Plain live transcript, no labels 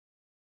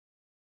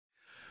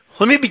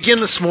Let me begin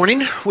this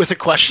morning with a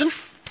question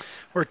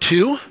or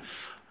two.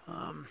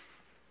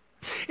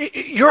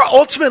 Your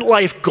ultimate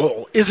life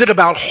goal, is it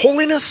about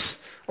holiness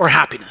or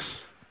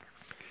happiness?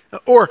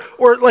 Or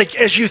like,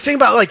 as you think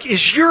about, like,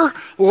 is your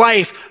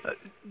life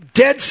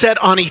dead set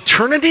on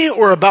eternity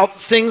or about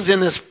things in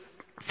this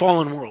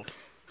fallen world?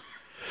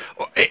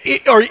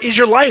 Or is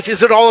your life,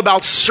 is it all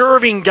about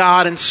serving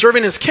God and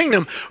serving his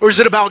kingdom, or is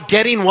it about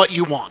getting what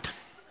you want?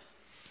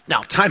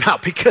 Now, time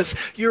out, because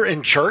you're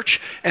in church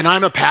and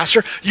I'm a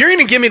pastor. You're going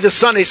to give me the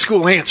Sunday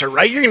school answer,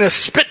 right? You're going to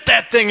spit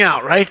that thing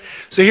out, right?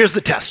 So here's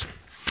the test.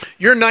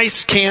 Your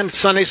nice canned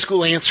Sunday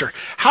school answer.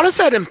 How does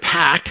that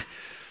impact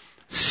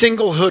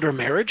singlehood or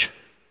marriage?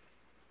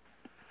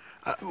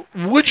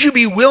 Would you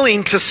be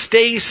willing to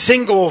stay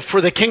single for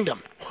the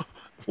kingdom?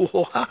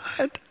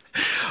 What?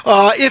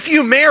 If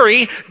you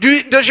marry,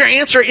 does your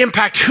answer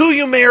impact who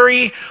you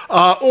marry?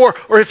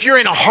 Or if you're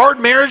in a hard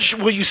marriage,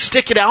 will you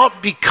stick it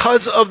out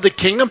because of the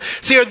kingdom?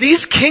 See, are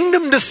these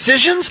kingdom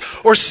decisions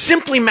or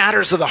simply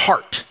matters of the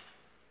heart?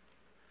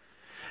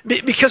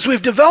 Because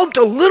we've developed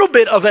a little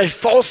bit of a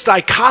false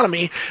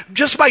dichotomy.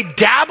 Just by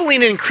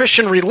dabbling in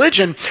Christian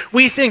religion,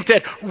 we think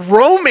that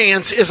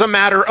romance is a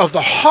matter of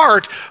the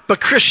heart, but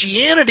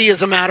Christianity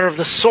is a matter of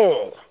the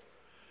soul.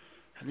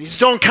 And these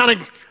don't kind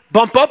of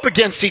bump up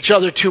against each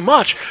other too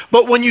much.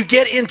 But when you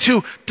get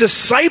into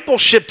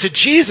discipleship to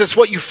Jesus,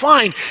 what you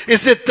find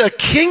is that the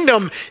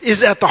kingdom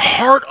is at the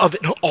heart of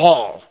it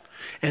all.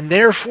 And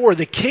therefore,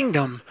 the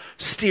kingdom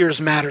steers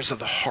matters of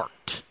the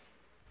heart.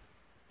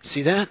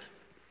 See that?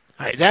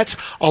 All right, that's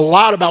a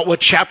lot about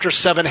what chapter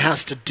 7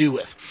 has to do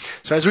with.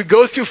 So as we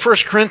go through 1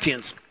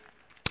 Corinthians,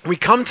 we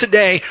come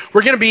today,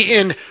 we're going to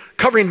be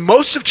covering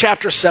most of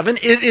chapter 7.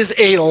 It is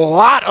a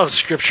lot of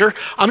scripture.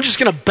 I'm just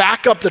going to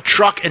back up the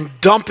truck and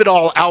dump it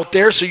all out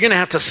there. So you're going to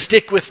have to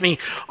stick with me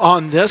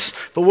on this,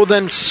 but we'll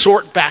then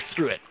sort back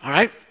through it. All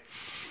right.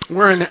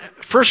 We're in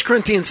 1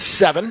 Corinthians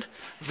 7,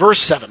 verse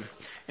 7.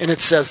 And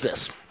it says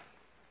this.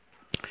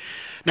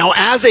 Now,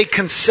 as a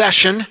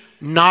concession,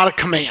 not a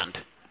command.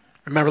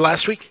 Remember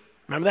last week?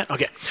 Remember that?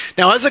 Okay.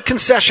 Now, as a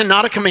concession,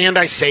 not a command,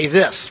 I say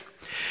this.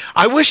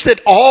 I wish that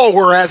all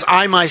were as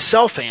I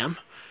myself am,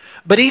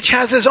 but each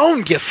has his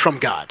own gift from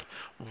God,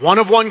 one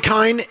of one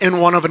kind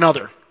and one of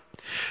another.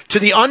 To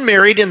the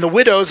unmarried and the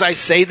widows, I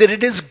say that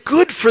it is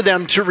good for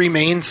them to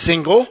remain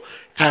single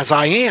as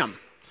I am.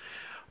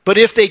 But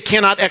if they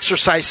cannot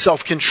exercise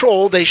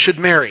self-control, they should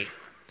marry.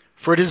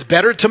 For it is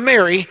better to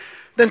marry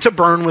than to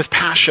burn with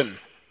passion.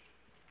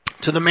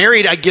 To the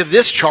married, I give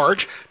this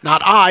charge,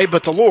 not I,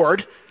 but the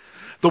Lord.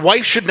 The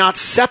wife should not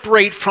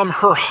separate from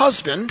her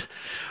husband,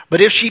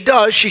 but if she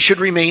does, she should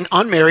remain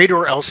unmarried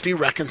or else be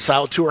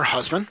reconciled to her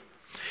husband.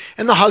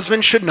 And the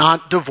husband should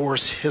not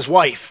divorce his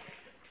wife.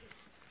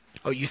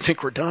 Oh, you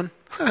think we're done?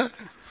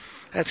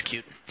 That's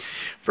cute.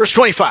 Verse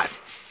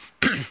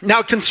 25.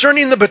 Now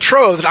concerning the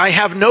betrothed, I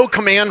have no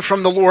command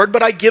from the Lord,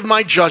 but I give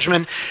my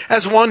judgment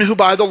as one who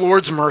by the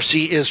Lord's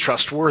mercy is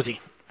trustworthy.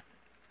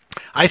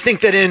 I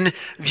think that in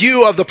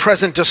view of the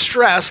present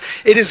distress,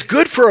 it is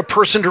good for a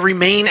person to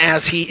remain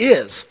as he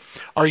is.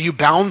 Are you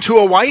bound to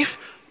a wife?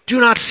 Do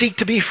not seek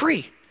to be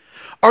free.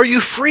 Are you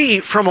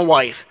free from a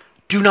wife?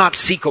 Do not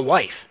seek a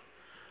wife.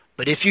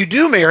 But if you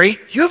do marry,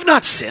 you have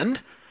not sinned.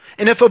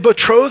 And if a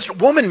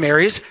betrothed woman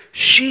marries,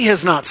 she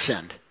has not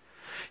sinned.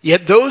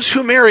 Yet those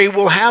who marry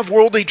will have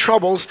worldly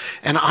troubles,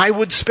 and I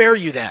would spare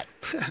you that.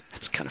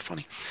 That's kind of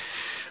funny.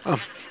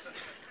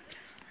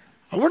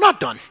 We're not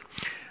done.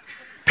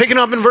 Picking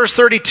up in verse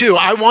 32,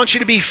 I want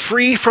you to be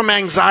free from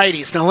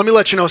anxieties. Now, let me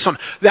let you know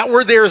something. That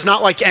word there is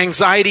not like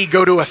anxiety,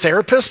 go to a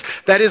therapist.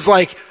 That is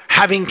like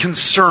having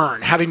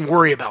concern, having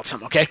worry about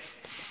something, okay?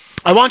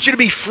 I want you to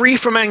be free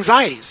from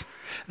anxieties.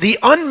 The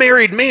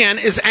unmarried man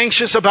is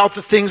anxious about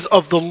the things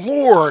of the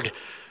Lord,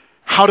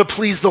 how to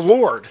please the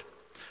Lord.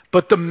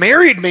 But the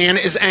married man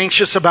is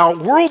anxious about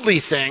worldly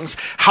things,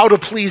 how to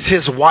please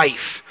his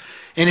wife.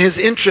 And his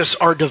interests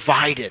are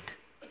divided.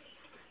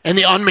 And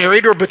the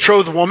unmarried or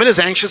betrothed woman is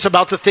anxious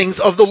about the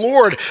things of the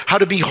Lord, how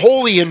to be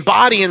holy in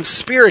body and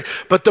spirit.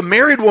 But the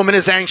married woman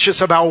is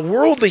anxious about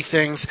worldly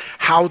things,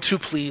 how to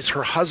please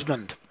her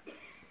husband.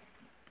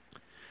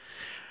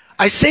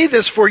 I say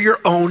this for your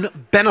own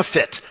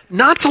benefit,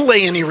 not to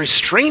lay any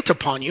restraint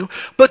upon you,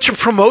 but to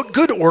promote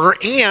good order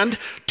and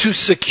to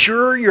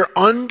secure your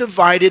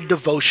undivided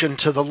devotion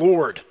to the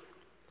Lord.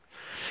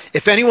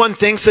 If anyone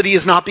thinks that he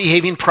is not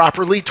behaving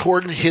properly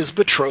toward his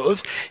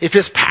betrothed, if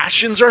his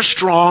passions are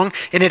strong,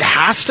 and it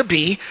has to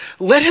be,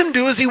 let him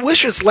do as he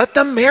wishes. Let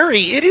them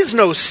marry. It is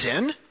no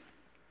sin.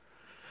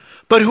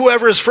 But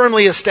whoever is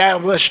firmly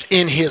established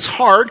in his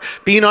heart,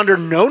 being under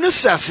no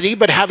necessity,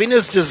 but having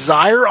his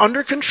desire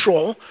under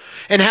control,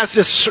 and has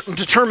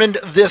determined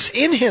this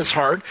in his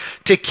heart,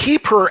 to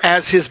keep her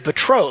as his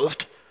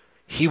betrothed,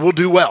 he will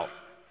do well.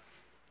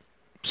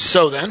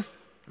 So then,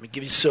 let me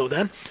give you so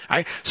then. All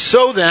right.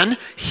 So then,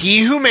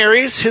 he who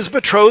marries his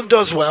betrothed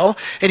does well,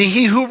 and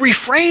he who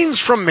refrains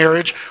from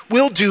marriage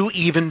will do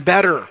even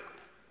better.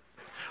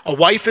 A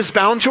wife is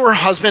bound to her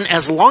husband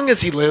as long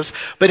as he lives,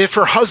 but if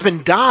her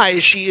husband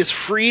dies, she is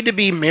free to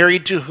be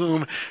married to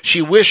whom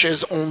she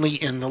wishes, only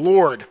in the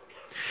Lord.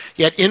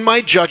 Yet in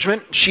my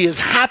judgment, she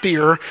is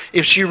happier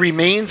if she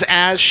remains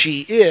as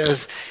she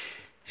is,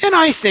 and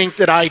I think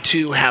that I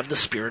too have the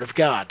Spirit of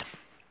God.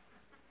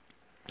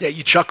 Yeah,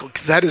 you chuckle,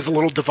 because that is a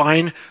little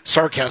divine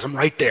sarcasm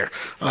right there.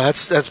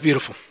 That's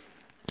beautiful.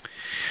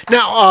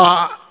 Now,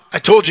 I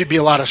told you it'd be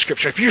a lot of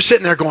scripture. If you're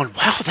sitting there going,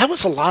 wow, that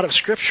was a lot of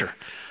scripture.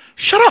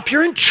 Shut up,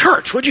 you're in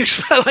church. What'd you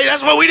expect? Like,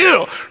 that's what we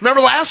do.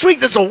 Remember last week?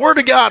 That's the Word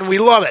of God, and we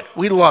love it.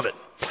 We love it.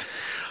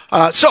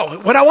 So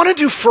what I want to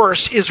do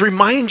first is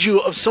remind you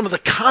of some of the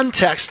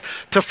context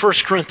to 1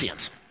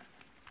 Corinthians.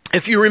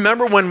 If you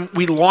remember when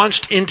we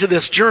launched into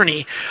this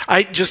journey,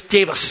 I just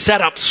gave a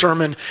setup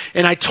sermon,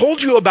 and I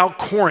told you about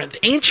Corinth.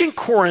 Ancient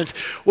Corinth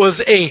was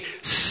a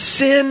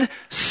sin,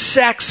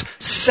 sex,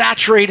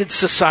 saturated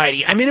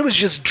society. I mean, it was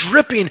just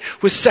dripping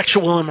with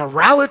sexual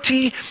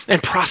immorality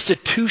and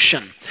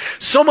prostitution.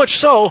 So much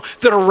so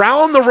that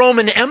around the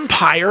Roman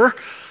Empire,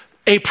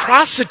 a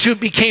prostitute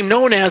became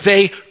known as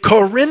a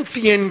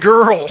Corinthian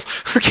girl.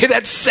 Okay,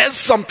 that says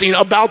something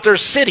about their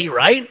city,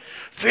 right?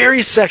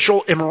 Very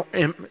sexually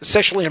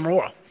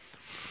immoral.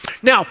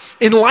 Now,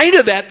 in light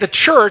of that, the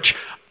church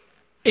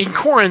in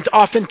Corinth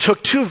often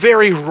took two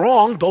very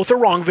wrong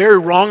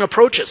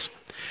approaches.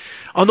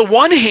 On the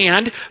one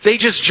hand, they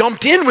just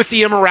jumped in with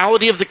the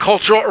immorality of the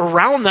culture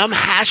around them,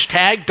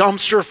 hashtag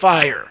dumpster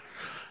fire.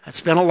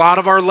 That's been a lot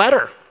of our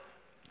letter.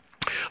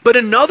 But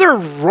another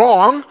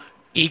wrong,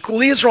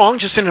 equally as wrong,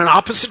 just in an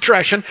opposite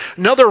direction,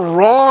 another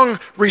wrong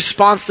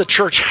response the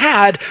church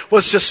had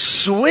was to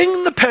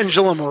swing the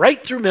pendulum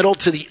right through middle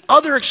to the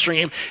other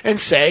extreme and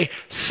say,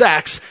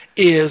 sex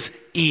is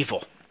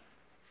evil.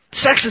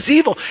 Sex is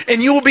evil,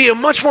 and you will be a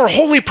much more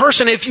holy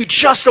person if you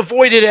just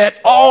avoid it at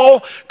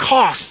all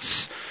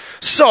costs.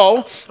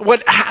 So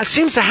what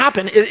seems to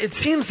happen, it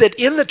seems that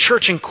in the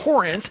church in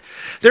Corinth,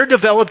 there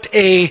developed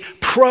a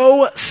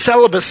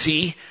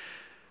pro-celibacy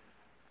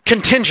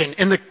contingent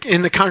in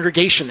the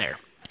congregation there.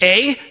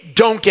 A,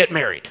 don't get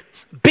married.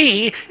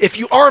 B, if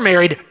you are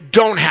married,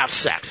 don't have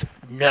sex.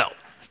 No.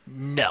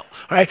 All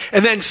right.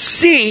 And then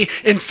C,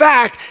 in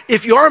fact,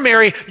 if you are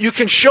married, you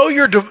can show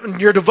your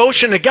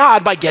devotion to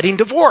God by getting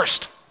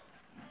divorced.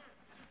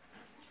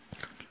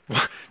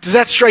 Does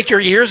that strike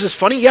your ears as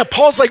funny? Yeah,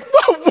 Paul's like,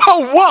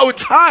 whoa,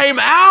 time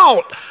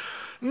out.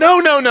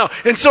 No.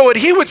 And so what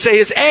he would say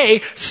is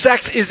A,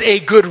 sex is a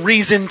good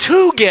reason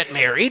to get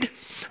married.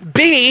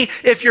 B,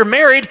 if you're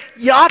married,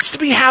 you ought to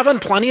be having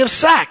plenty of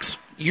sex.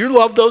 You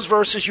love those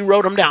verses. You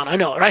wrote them down. I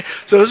know, right?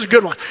 So this is a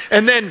good one.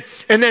 And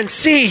then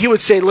C, he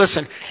would say,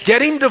 listen,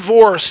 getting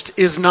divorced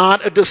is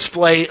not a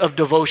display of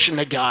devotion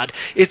to God.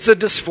 It's a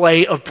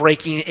display of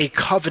breaking a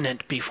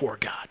covenant before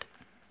God.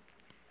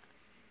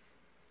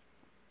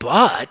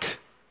 But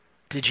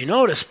did you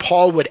notice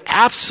Paul would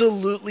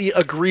absolutely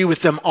agree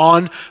with them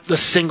on the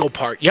single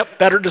part? Yep,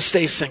 better to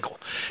stay single.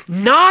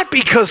 Not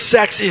because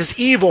sex is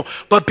evil,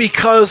 but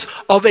because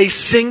of a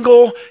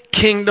single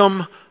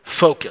kingdom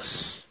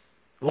focus.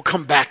 We'll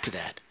come back to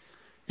that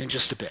in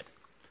just a bit.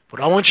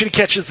 What I want you to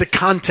catch is the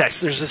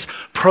context. There's this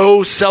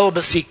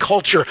pro-celibacy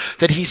culture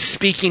that he's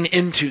speaking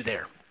into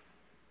there.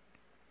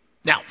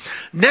 Now,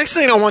 next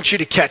thing I want you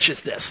to catch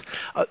is this.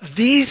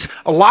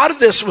 A lot of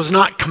this was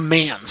not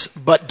commands,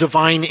 but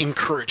divine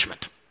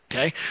encouragement.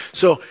 Okay?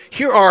 So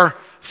here are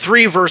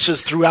 3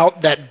 verses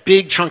throughout that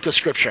big chunk of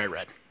scripture I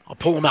read. I'll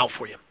pull them out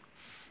for you.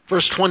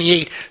 Verse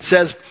 28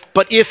 says,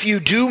 but if you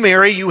do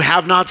marry, you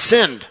have not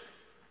sinned.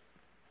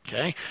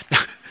 Okay?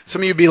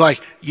 Some of you would be like,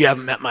 you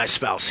haven't met my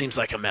spouse. Seems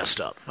like I messed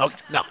up. Okay,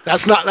 no,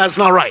 that's not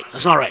right.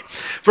 That's not right.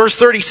 Verse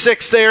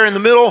 36 there in the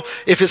middle,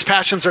 if his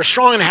passions are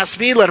strong and it has to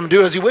be, let him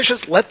do as he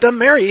wishes. Let them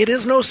marry. It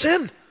is no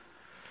sin.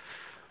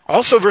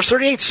 Also, verse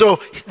 38, so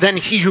then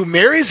he who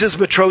marries his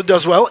betrothed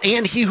does well,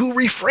 and he who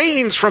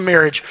refrains from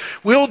marriage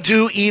will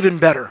do even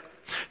better.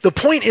 The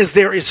point is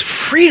there is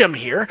freedom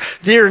here.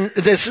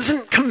 This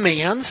isn't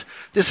commands.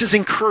 This is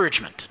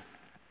encouragement.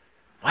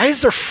 Why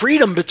is there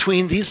freedom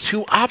between these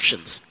two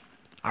options?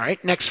 All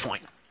right, next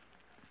point.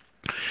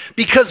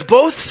 Because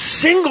both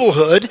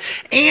singlehood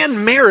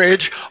and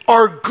marriage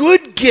are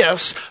good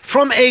gifts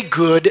from a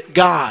good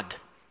God.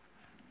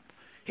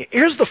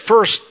 Here's the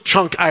first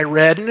chunk I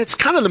read, and it's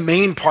kind of the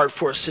main part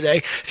for us today.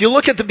 If you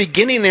look at the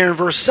beginning there in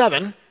verse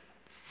 7,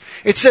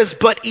 it says,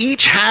 but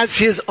each has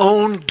his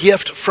own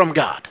gift from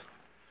God.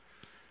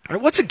 All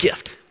right, what's a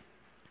gift?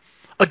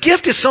 A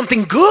gift is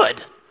something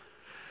good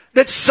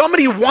that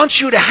somebody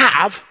wants you to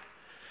have,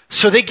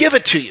 so they give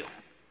it to you.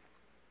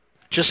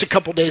 Just a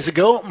couple days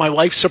ago, my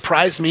wife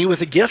surprised me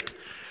with a gift.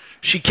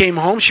 She came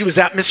home. She was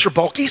at Mr.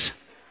 Bulky's.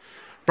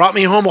 Brought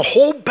me home a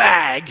whole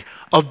bag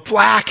of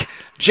black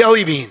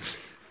jelly beans.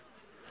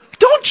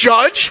 Don't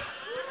judge.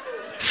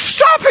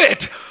 Stop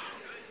it.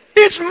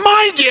 It's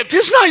my gift.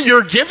 It's not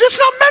your gift. It's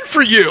not meant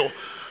for you.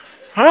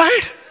 All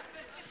right?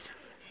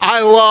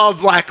 I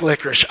love black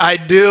licorice. I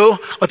do.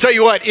 I'll tell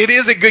you what. It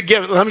is a good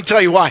gift. Let me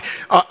tell you why.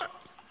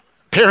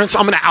 Parents,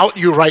 I'm going to out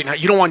you right now.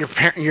 You don't want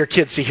your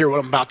kids to hear what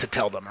I'm about to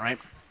tell them, all right?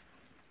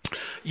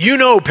 You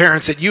know,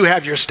 parents, that you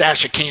have your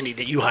stash of candy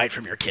that you hide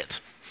from your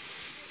kids.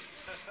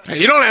 Now,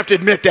 you don't have to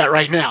admit that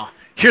right now.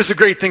 Here's the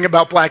great thing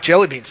about black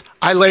jelly beans.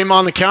 I lay them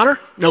on the counter.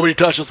 Nobody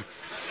touches them.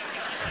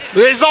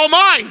 It's all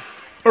mine.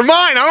 Or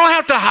mine. I don't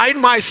have to hide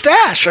my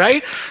stash,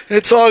 right?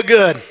 It's all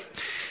good.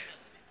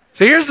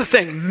 So here's the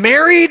thing.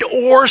 Married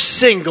or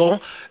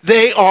single,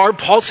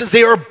 Paul says,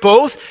 they are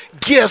both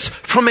gifts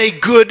from a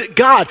good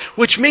God,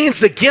 which means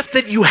the gift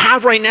that you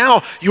have right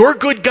now, your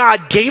good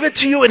God gave it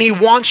to you and he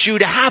wants you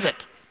to have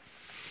it.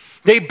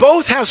 They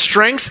both have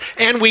strengths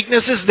and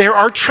weaknesses. There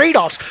are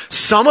trade-offs.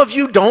 Some of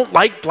you don't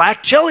like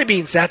black jelly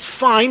beans. That's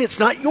fine. It's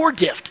not your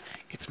gift.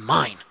 It's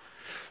mine,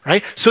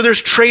 right? So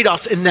there's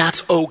trade-offs, and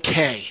that's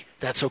okay.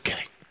 That's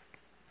okay.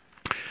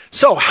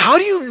 So how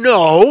do you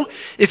know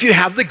if you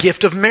have the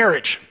gift of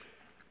marriage?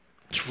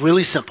 It's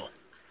really simple.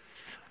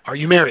 Are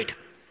you married?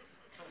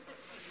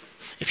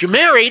 If you're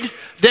married,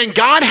 then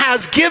God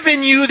has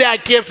given you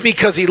that gift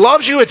because he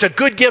loves you. It's a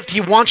good gift. He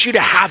wants you to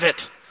have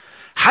it.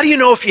 How do you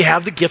know if you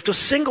have the gift of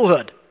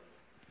singlehood?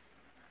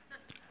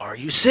 Are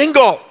you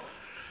single?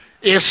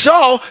 If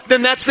so,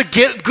 then that's the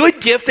good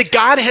gift that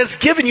God has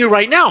given you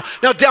right now.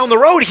 Now, down the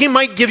road, he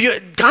might give you,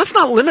 God's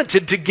not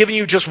limited to giving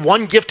you just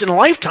one gift in a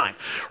lifetime,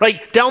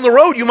 right? Down the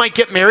road, you might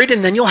get married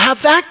and then you'll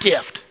have that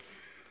gift.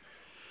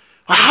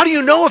 Well, how do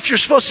you know if you're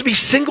supposed to be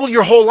single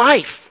your whole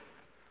life?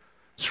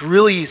 It's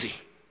really easy.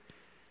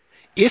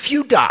 If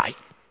you die,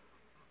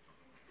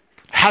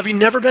 having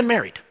never been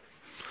married,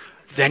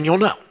 then you'll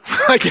know.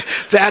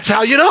 That's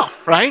how you know,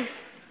 right?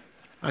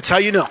 That's how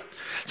you know.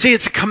 See,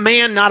 it's a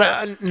command,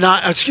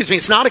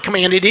 it's not a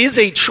command. It is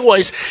a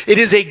choice. It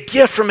is a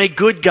gift from a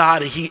good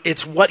God.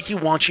 It's what he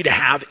wants you to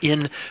have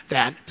in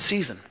that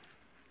season.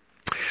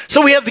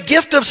 So we have the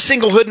gift of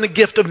singlehood and the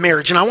gift of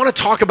marriage. And I want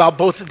to talk about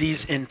both of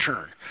these in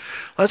turn.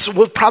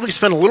 We'll probably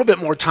spend a little bit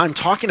more time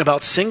talking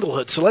about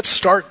singlehood. So let's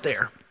start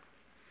there.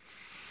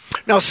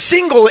 Now,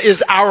 single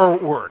is our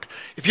word.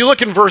 If you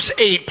look in verse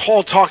 8,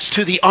 Paul talks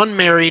to the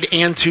unmarried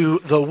and to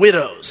the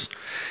widows.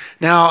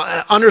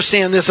 Now,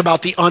 understand this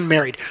about the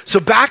unmarried. So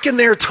back in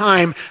their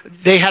time,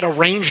 they had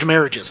arranged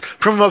marriages.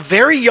 From a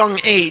very young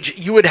age,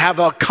 you would have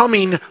a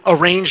coming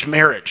arranged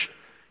marriage.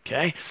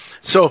 Okay?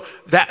 So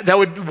that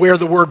would where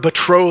the word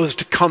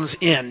betrothed comes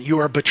in. You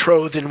are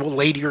betrothed and will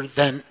later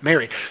then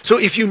marry. So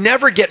if you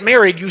never get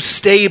married, you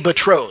stay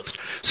betrothed.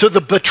 So the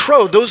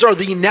betrothed, those are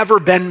the never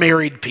been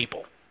married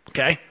people.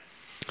 Okay?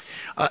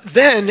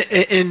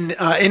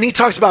 And he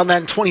talks about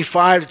that in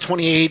 25 to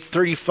 28,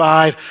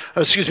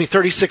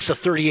 36 to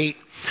 38.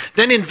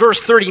 Then in verse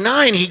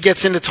 39, he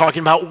gets into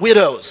talking about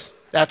widows.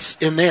 That's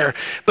in there.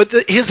 But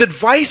his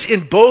advice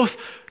in both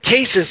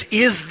cases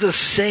is the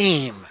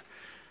same.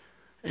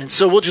 And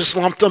so we'll just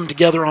lump them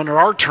together under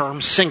our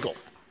term, single.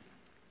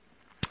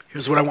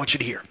 Here's what I want you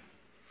to hear.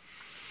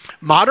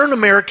 Modern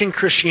American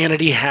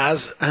Christianity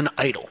has an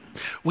idol.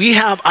 We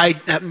have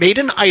made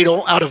an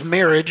idol out of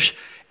marriage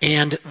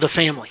and the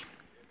family.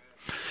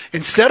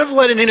 Instead of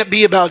letting it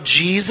be about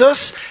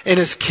Jesus and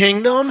his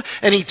kingdom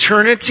and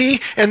eternity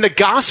and the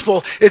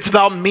gospel, it's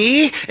about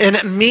me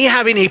and me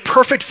having a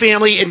perfect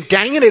family, and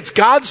dang it, it's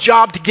God's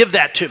job to give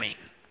that to me.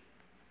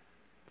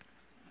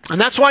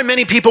 And that's why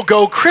many people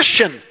go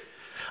Christian,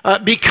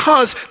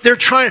 because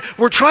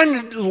we're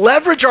trying to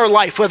leverage our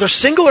life, whether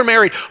single or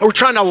married, or we're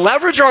trying to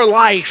leverage our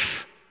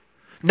life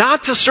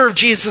not to serve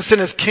Jesus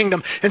and his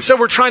kingdom. And so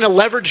we're trying to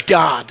leverage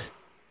God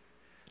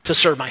to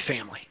serve my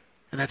family.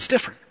 And that's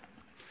different.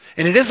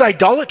 And it is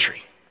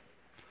idolatry.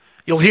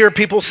 You'll hear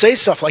people say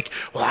stuff like,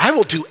 well, I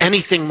will do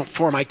anything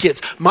for my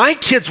kids. My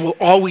kids will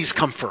always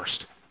come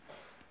first.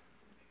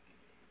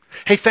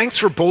 Hey, thanks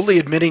for boldly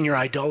admitting your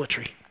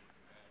idolatry.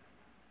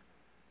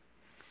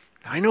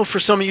 Now, I know for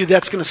some of you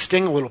that's going to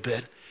sting a little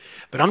bit,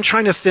 but I'm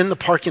trying to thin the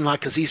parking lot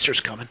because Easter's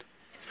coming.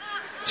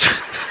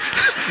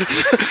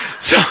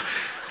 So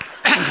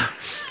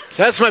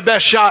that's my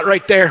best shot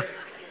right there.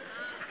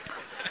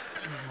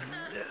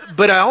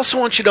 But I also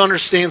want you to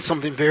understand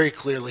something very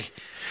clearly.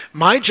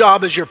 My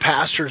job as your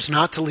pastor is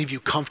not to leave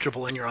you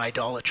comfortable in your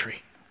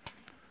idolatry.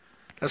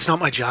 That's not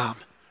my job.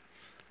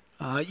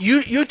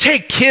 You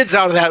take kids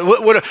out of that.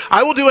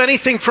 I will do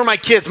anything for my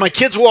kids. My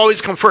kids will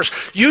always come first.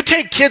 You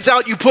take kids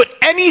out, you put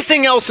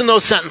anything else in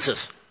those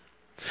sentences.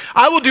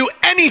 I will do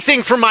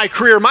anything for my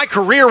career. My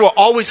career will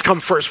always come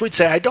first. We'd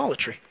say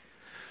idolatry.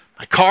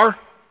 My car,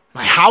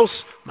 my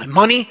house, my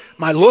money,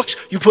 my looks.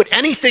 You put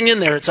anything in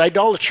there, it's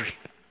idolatry.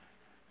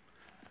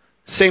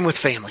 Same with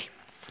family.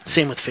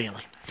 Same with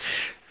family.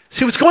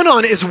 See, what's going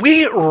on is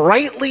we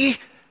rightly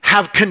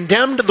have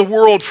condemned the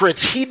world for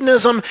its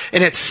hedonism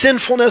and its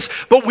sinfulness,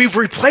 but we've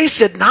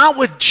replaced it not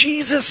with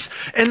Jesus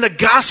and the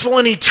gospel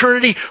and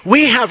eternity.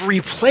 We have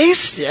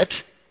replaced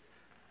it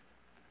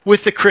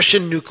with the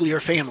Christian nuclear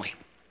family.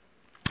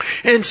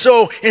 And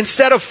so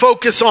instead of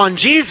focus on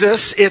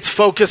Jesus, it's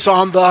focus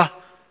on the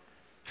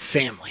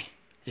family.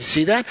 You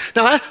see that?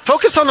 Now,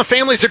 focus on the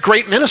family is a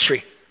great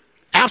ministry.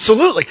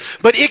 Absolutely.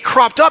 But it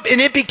cropped up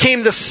and it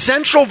became the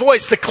central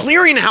voice, the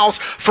clearinghouse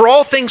for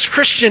all things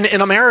Christian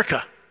in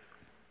America.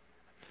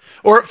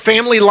 Or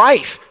family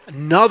life.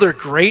 Another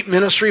great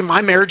ministry.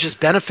 My marriage has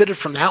benefited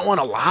from that one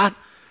a lot.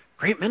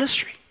 Great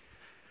ministry.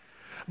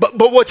 But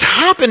what's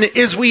happened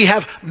is we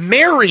have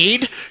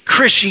married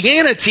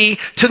Christianity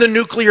to the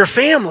nuclear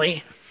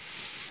family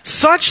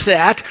such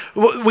that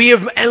we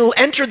have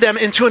entered them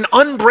into an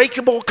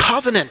unbreakable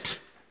covenant.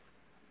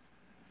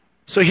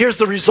 So here's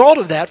the result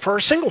of that for our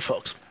single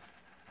folks.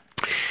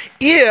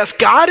 If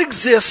God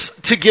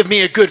exists to give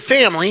me a good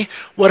family,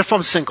 what if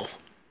I'm single?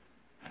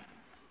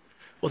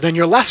 Well, then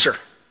you're lesser.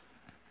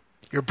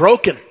 You're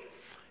broken.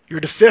 You're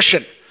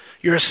deficient.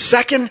 You're a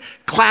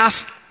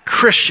second-class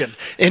Christian.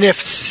 And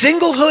if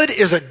singlehood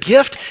is a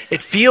gift,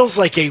 it feels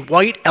like a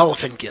white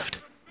elephant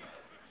gift.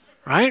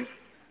 Right?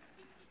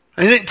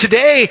 And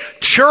today,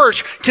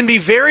 church can be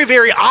very,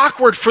 very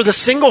awkward for the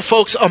single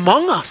folks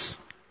among us.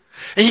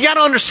 And you got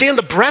to understand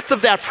the breadth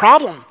of that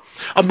problem.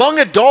 Among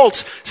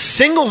adults,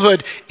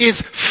 singlehood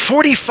is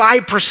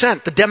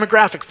 45%, the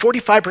demographic,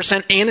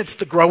 45%, and it's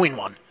the growing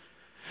one.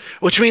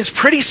 Which means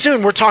pretty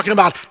soon we're talking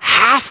about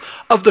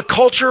half of the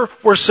culture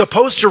we're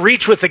supposed to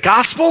reach with the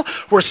gospel.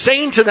 We're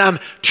saying to them,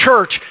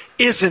 church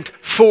isn't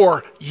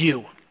for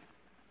you.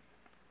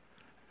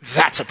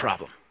 That's a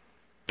problem.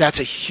 That's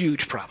a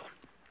huge problem.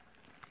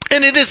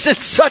 And it is in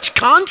such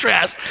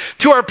contrast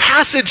to our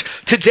passage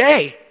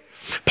today.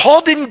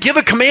 Paul didn't give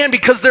a command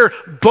because they're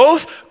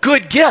both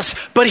good gifts,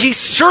 but he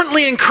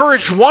certainly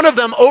encouraged one of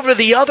them over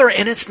the other,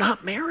 and it's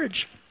not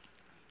marriage.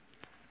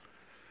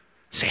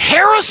 Say,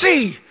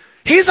 heresy!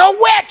 He's a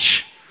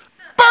witch!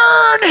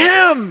 Burn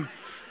him!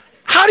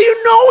 How do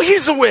you know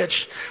he's a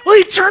witch? Well,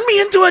 he turned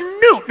me into a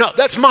newt. No,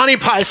 that's Monty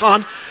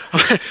Python.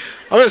 I'm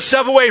going to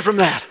step away from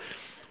that.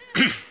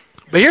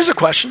 But here's a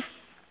question.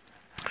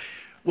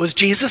 Was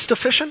Jesus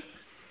deficient?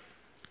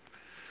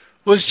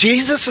 Was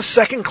Jesus a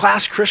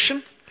second-class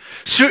Christian?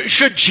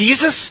 Should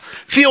Jesus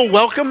feel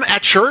welcome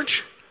at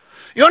church?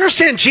 You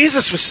understand,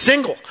 Jesus was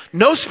single,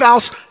 no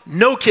spouse,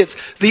 no kids.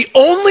 The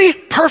only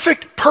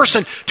perfect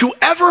person to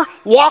ever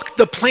walk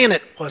the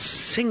planet was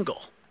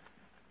single,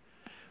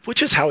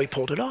 which is how he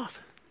pulled it off.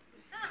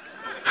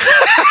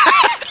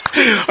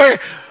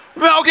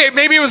 Okay,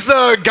 maybe it was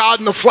the God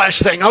in the flesh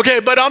thing, okay,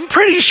 but I'm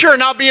pretty sure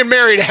not being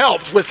married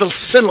helped with the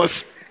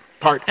sinless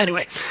part.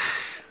 Anyway,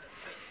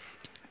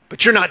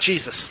 but you're not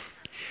Jesus.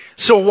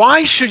 So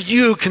why should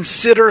you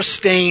consider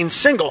staying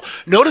single?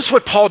 Notice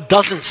what Paul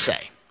doesn't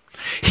say.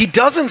 He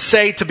doesn't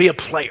say to be a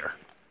player.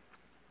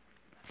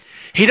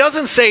 He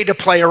doesn't say to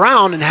play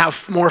around and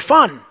have more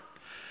fun.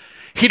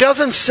 He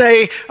doesn't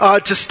say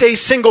to stay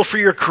single for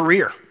your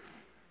career.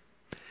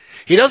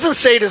 He doesn't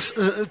say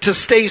to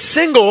stay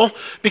single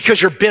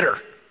because you're bitter.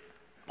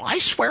 Well, I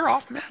swear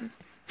off men.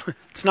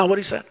 It's not what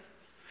he said.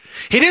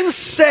 He didn't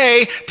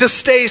say to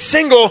stay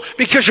single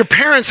because your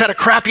parents had a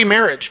crappy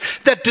marriage.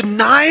 That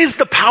denies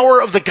the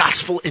power of the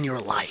gospel in your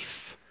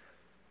life.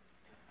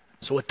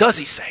 So what does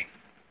he say?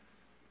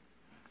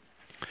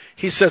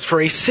 He says for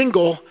a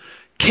single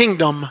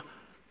kingdom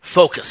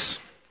focus.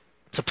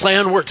 It's a play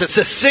on words. It's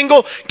a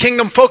single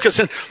kingdom focus.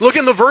 And look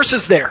in the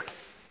verses there.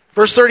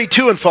 Verse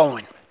 32 and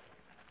following.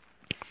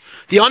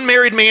 The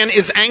unmarried man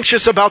is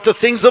anxious about the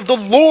things of the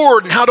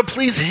Lord and how to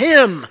please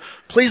him.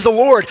 Please the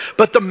Lord.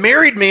 But the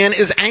married man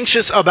is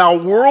anxious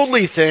about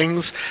worldly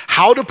things,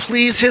 how to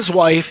please his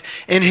wife,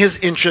 and his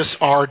interests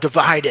are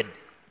divided.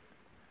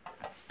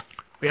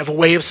 We have a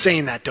way of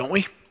saying that, don't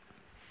we?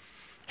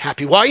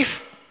 Happy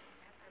wife,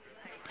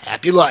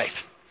 happy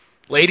life.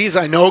 Ladies,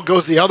 I know it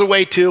goes the other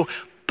way too,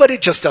 but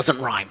it just doesn't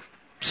rhyme.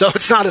 So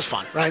it's not as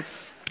fun, right?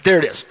 There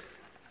it is.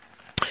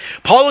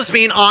 Paul is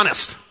being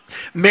honest.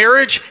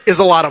 Marriage is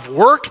a lot of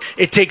work.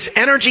 It takes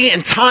energy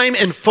and time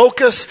and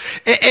focus.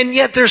 And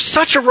yet there's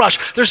such a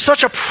rush. There's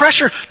such a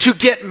pressure to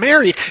get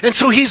married. And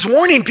so he's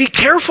warning, be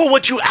careful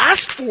what you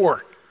ask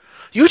for.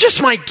 You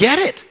just might get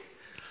it.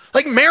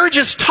 Like marriage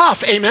is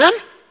tough. Amen?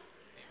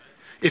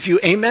 If you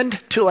amen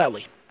too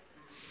loudly,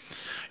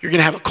 you're going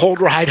to have a cold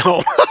ride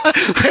home.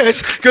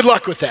 Good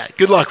luck with that.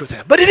 Good luck with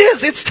that. But it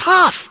is. It's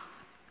tough.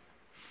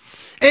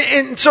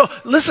 And so,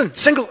 listen,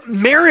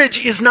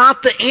 marriage is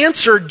not the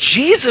answer.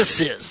 Jesus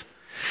is.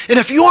 And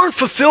if you aren't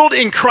fulfilled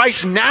in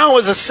Christ now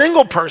as a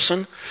single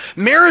person,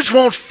 marriage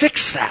won't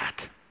fix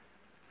that.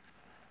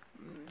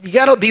 You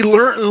got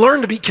to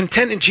learn to be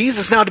content in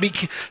Jesus now, to be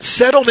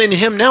settled in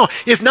him now.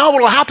 If not,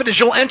 what will happen is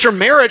you'll enter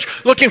marriage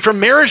looking for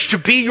marriage to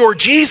be your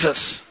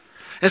Jesus.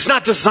 It's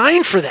not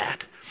designed for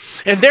that.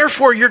 And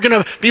therefore, you're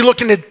going to be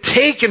looking to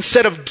take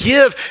instead of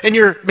give. And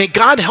may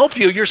God help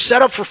you. You're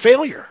set up for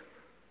failure.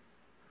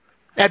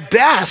 At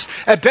best,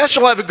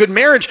 you'll have a good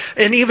marriage,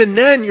 and even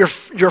then, your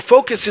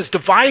focus is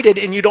divided,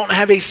 and you don't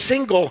have a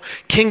single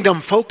kingdom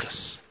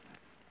focus.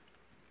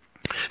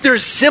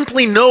 There's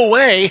simply no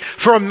way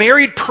for a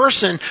married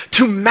person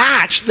to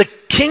match the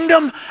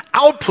kingdom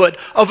output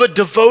of a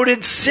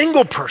devoted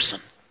single person.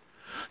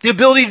 The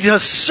ability to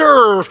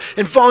serve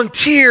and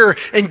volunteer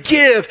and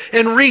give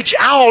and reach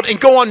out and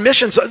go on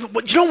missions.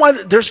 You know why?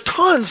 There's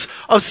tons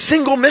of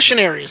single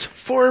missionaries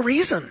for a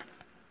reason.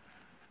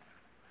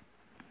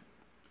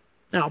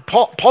 Now,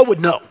 Paul would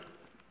know.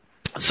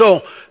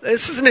 So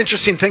this is an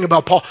interesting thing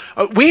about Paul.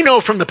 We know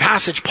from the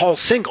passage Paul's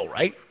single,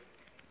 right?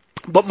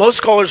 But most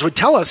scholars would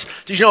tell us,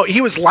 did you know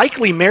he was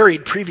likely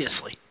married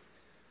previously?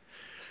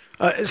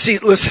 See,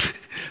 listen,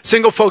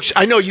 single folks,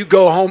 I know you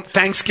go home,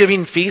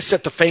 Thanksgiving feast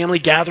at the family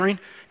gathering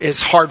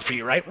is hard for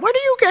you, right? When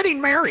are you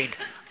getting married?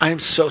 I am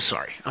so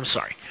sorry. I'm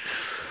sorry.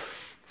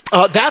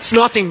 That's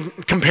nothing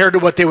compared to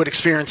what they would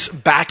experience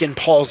back in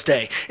Paul's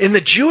day. In the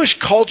Jewish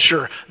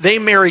culture, they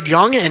married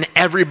young and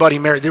everybody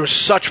married. There was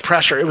such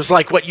pressure. It was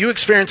like what you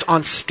experience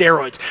on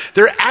steroids.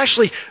 There are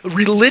actually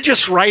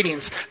religious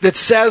writings that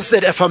says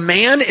that if a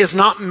man is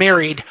not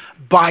married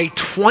by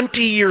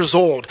 20 years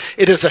old,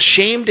 it is a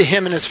shame to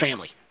him and his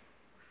family.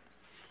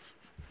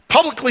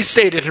 Publicly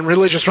stated in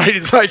religious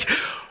writings, like,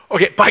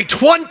 okay, by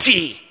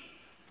 20.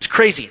 It's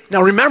crazy.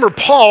 Now remember,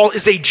 Paul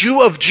is a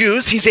Jew of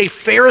Jews. He's a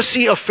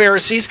Pharisee of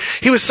Pharisees.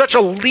 He was such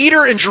a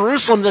leader in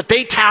Jerusalem that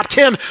they tapped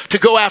him to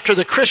go after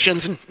the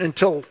Christians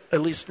until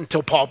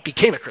Paul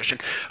became a Christian.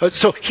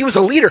 So he was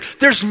a leader.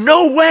 There's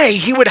no way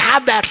he would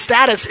have that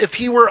status if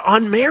he were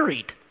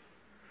unmarried.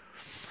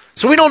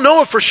 So we don't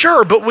know it for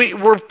sure, but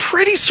we're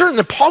pretty certain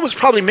that Paul was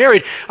probably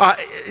married.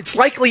 It's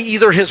likely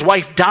either his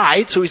wife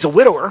died, so he's a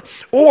widower,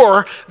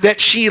 or that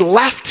she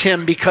left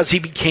him because he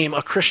became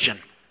a Christian.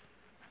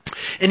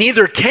 In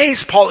either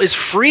case, Paul is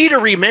free to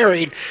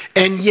remarry,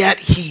 and yet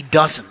he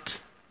doesn't.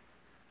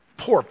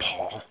 Poor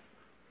Paul.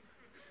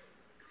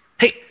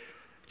 Hey,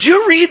 do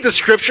you read the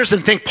scriptures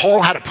and think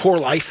Paul had a poor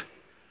life?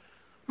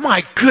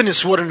 My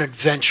goodness, what an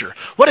adventure.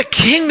 What a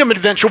kingdom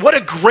adventure. What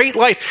a great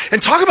life.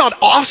 And talk about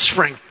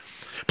offspring.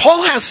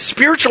 Paul has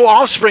spiritual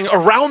offspring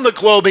around the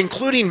globe,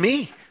 including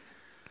me.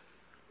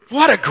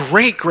 What a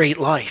great, great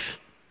life.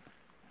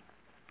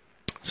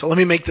 So let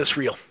me make this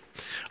real.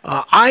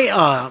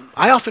 I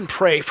often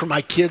pray for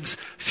my kids'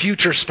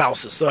 future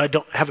spouses,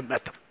 though haven't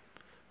met them.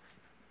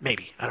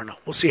 Maybe, I don't know.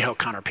 We'll see how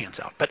Connor pans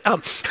out. But I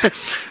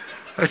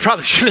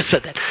probably shouldn't have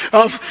said that.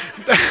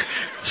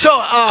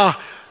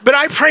 But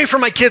I pray for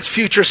my kids'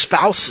 future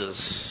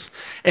spouses,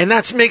 and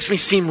that makes me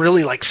seem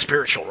really like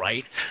spiritual,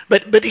 right?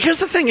 But here's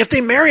the thing: if they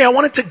marry, I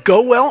want it to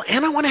go well,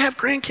 and I want to have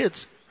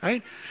grandkids,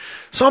 right?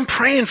 So I'm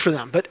praying for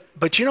them.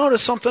 But you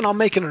notice something? I'm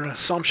making an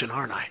assumption,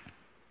 aren't I?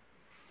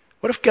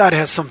 What if God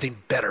has something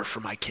better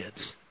for my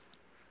kids?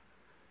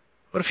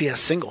 What if he has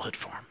singlehood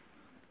for them?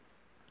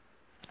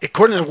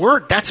 According to the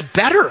word, that's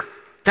better.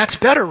 That's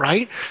better,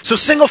 right? So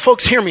single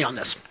folks, hear me on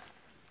this.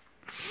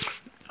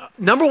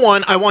 Number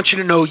one, I want you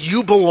to know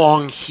you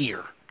belong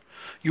here.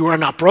 You are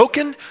not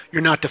broken.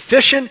 You're not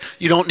deficient.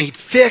 You don't need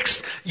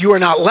fixed. You are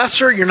not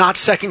lesser. You're not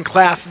second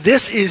class.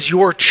 This is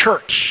your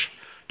church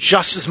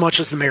just as much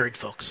as the married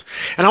folks.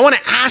 And I want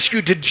to ask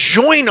you to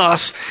join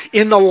us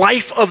in the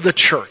life of the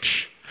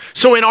church.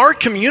 So in our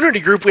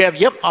community group, we have,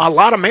 a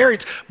lot of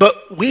marrieds,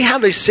 but we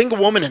have a single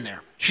woman in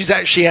there.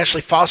 She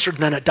actually fostered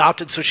and then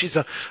adopted, so she's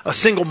a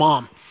single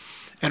mom.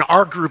 And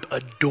our group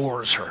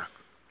adores her.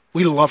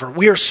 We love her.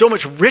 We are so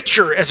much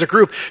richer as a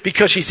group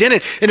because she's in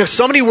it. And if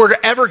somebody were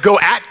to ever go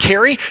at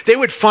Carrie, they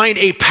would find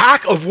a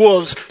pack of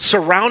wolves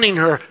surrounding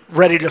her,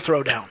 ready to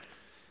throw down.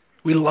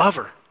 We love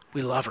her.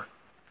 We love her.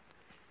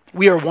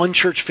 We are one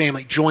church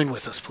family. Join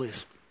with us,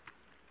 please.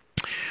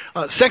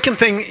 Second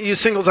thing, you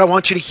singles, I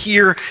want you to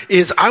hear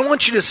is I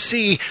want you to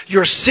see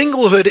your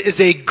singlehood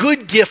is a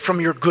good gift from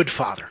your good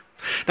father.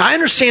 Now, I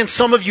understand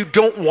some of you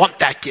don't want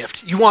that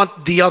gift. You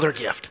want the other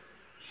gift.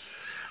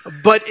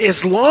 But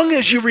as long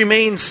as you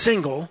remain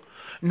single,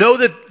 know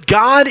that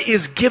God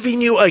is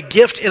giving you a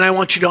gift, and I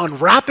want you to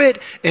unwrap it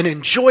and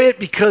enjoy it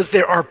because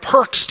there are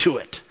perks to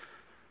it.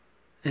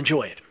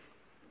 Enjoy it.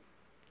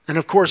 And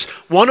of course,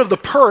 one of the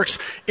perks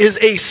is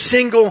a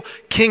single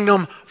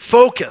kingdom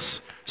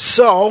focus.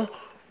 So,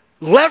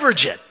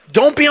 leverage it.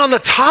 Don't be on the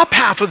top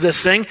half of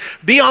this thing.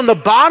 Be on the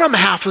bottom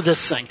half of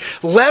this thing.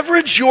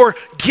 Leverage your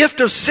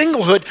gift of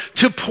singlehood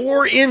to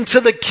pour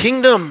into the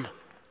kingdom.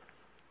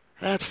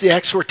 That's the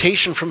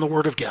exhortation from the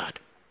Word of God.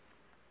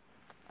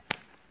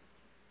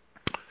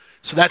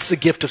 So that's the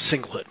gift of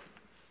singlehood.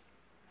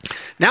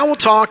 Now we'll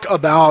talk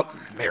about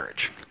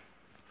marriage.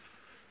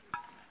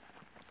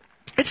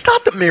 It's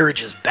not that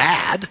marriage is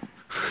bad.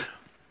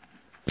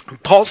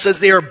 Paul says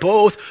they are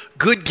both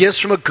good gifts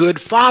from a good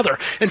father.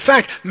 In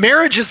fact,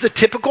 marriage is the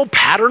typical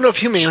pattern of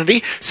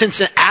humanity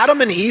since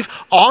Adam and Eve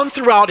on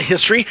throughout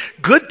history.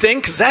 Good thing,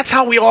 because that's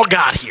how we all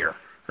got here,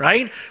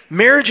 right?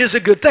 Marriage is a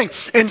good thing.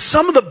 And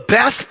some of the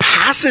best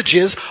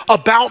passages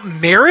about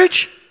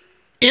marriage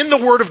in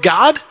the Word of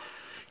God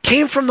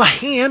came from the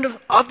hand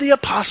of the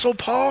Apostle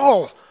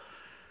Paul.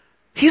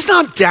 He's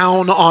not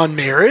down on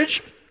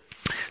marriage.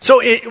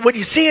 So what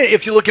you see,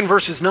 if you look in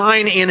verses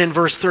 9 and in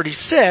verse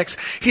 36,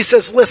 he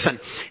says, listen,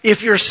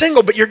 if you're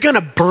single, but you're going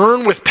to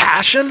burn with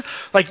passion,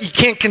 like you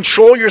can't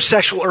control your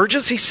sexual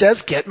urges, he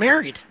says, get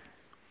married.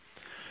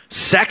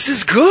 Sex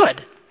is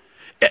good.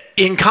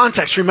 In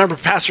context, remember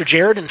Pastor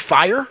Jared and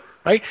fire,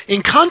 right?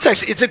 In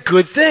context, it's a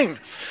good thing.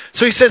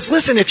 So he says,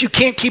 listen, if you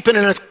can't keep it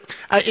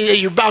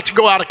you're about to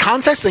go out of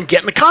context, then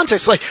get in the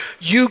context. Like,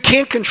 you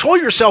can't control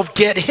yourself,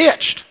 get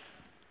hitched.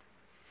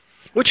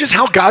 Which is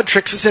how God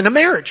tricks us into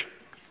marriage.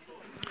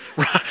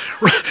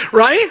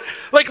 Right?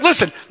 Like,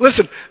 listen,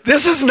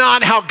 this is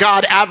not how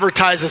God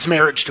advertises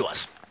marriage to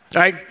us,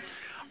 right?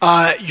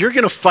 You're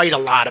going to fight a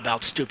lot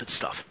about stupid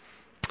stuff.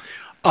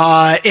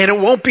 And it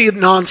won't be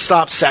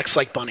nonstop sex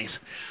like bunnies.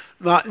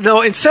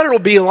 No, instead it'll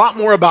be a lot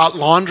more about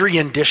laundry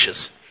and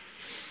dishes.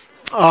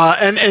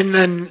 And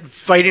then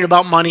fighting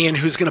about money and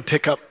who's going to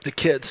pick up the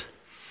kids.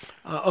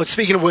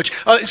 Speaking of which,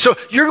 so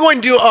you're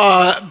going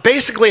to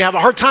basically have a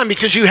hard time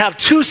because you have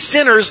two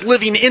sinners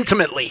living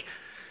intimately.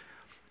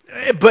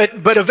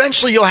 But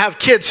eventually you'll have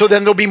kids, so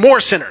then there'll be more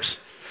sinners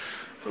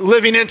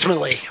living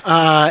intimately.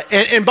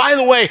 And by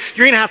the way,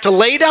 you're going to have to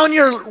lay down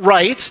your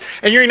rights,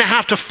 and you're going to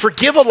have to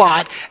forgive a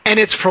lot, and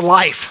it's for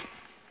life.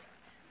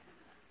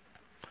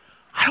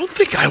 I don't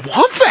think I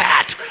want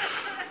that.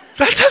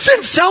 That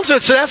doesn't sound so.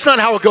 So that's not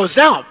how it goes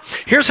down.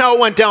 Here's how it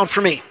went down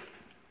for me.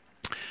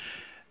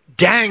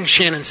 Dang,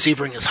 Shannon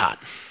Sebring is hot.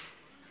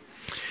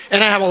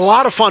 And I have a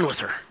lot of fun with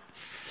her.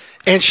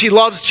 And she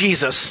loves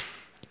Jesus.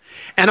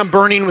 And I'm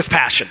burning with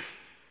passion.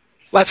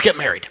 Let's get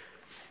married.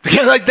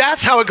 Because like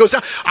that's how it goes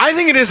down. I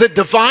think it is a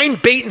divine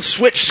bait and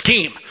switch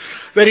scheme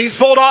that he's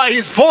pulled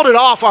it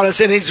off on us,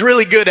 and he's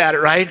really good at it,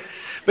 right?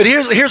 But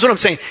here's what I'm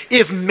saying.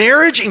 If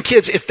marriage and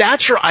kids, if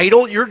that's your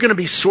idol, you're going to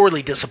be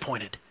sorely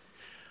disappointed.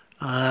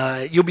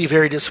 You'll be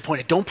very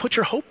disappointed. Don't put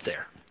your hope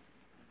there.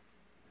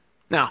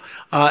 Now,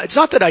 it's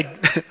not that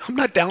I'm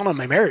not down on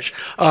my marriage.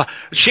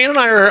 Shannon and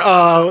I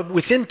are,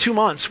 within 2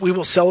 months, we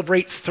will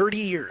celebrate 30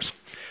 years.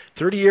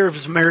 30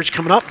 years of marriage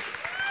coming up.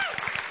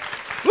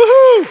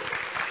 Woohoo!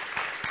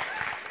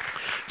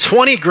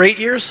 20 great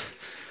years.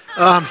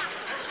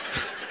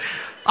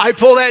 I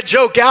pull that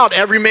joke out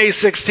every May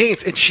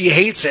 16th, and she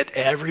hates it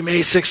every May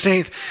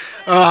 16th.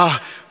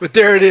 But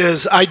there it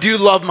is. I do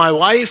love my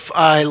wife.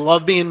 I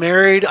love being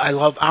married. I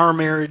love our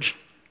marriage.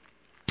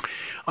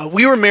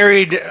 We were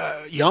married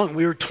young.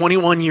 We were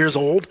 21 years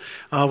old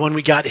when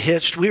we got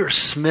hitched. We were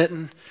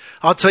smitten.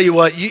 I'll tell you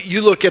what,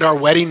 you look at our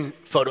wedding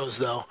photos,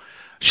 though.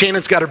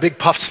 Shannon's got her big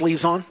puff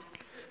sleeves on.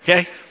 Okay?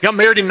 We got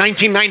married in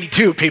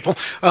 1992, people.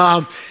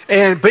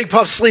 And big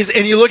puff sleeves.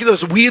 And you look at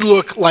those, we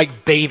look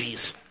like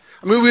babies.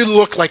 I mean, we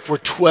look like we're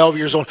 12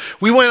 years old.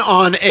 We went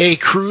on a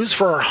cruise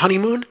for our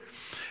honeymoon.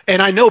 And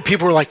I know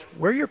people were like,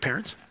 where are your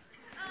parents?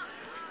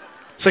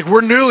 It's like,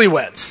 we're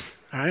newlyweds.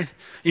 All right?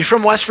 You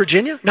from West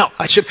Virginia? No,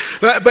 I should.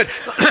 But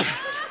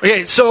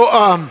okay,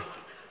 so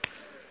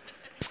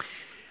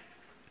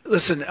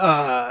listen,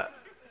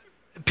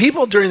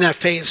 people during that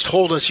phase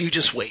told us, you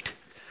just wait.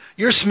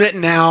 You're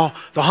smitten now.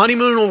 The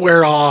honeymoon will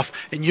wear off,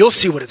 and you'll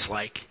see what it's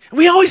like.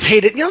 We always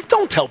hated,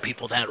 don't tell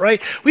people that,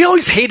 right? We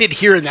always hated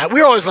hearing that.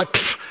 We were always like,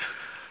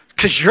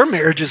 because your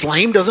marriage is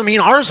lame doesn't mean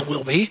ours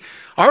will be.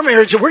 Our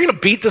marriage, we're going to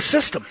beat the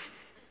system.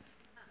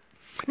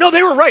 No,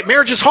 they were right.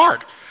 Marriage is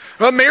hard.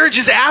 Marriage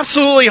is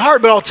absolutely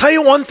hard, but I'll tell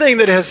you one thing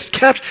that has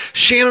kept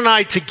Shannon and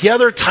I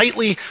together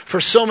tightly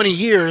for so many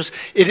years.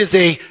 It is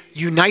a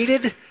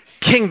united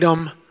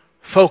kingdom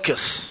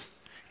focus.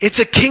 It's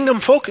a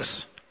kingdom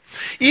focus.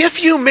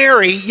 If you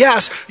marry,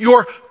 yes,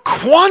 your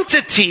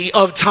quantity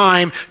of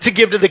time to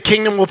give to the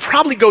kingdom will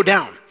probably go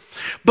down,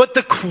 but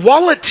the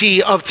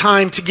quality of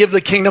time to give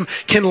the kingdom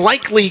can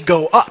likely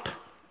go up.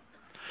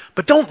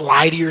 But don't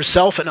lie to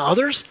yourself and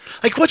others.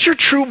 Like, what's your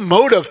true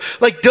motive?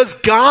 Like, does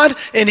God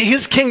and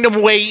his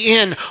kingdom weigh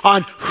in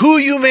on who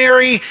you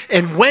marry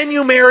and when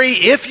you marry,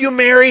 if you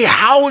marry,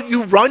 how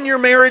you run your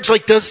marriage?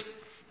 Like, does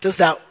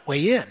that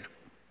weigh in?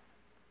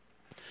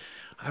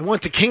 I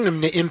want the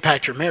kingdom to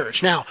impact your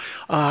marriage. Now,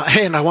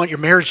 and I want your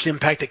marriage to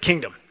impact the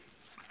kingdom.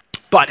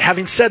 But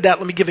having said that,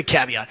 let me give a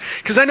caveat.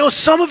 Because I know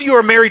some of you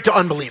are married to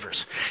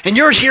unbelievers. And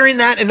you're hearing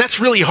that, and that's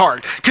really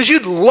hard. Because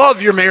you'd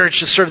love your marriage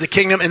to serve the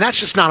kingdom, and that's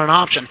just not an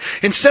option.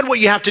 Instead,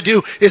 what you have to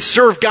do is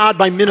serve God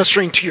by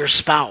ministering to your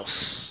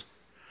spouse.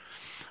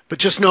 But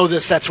just know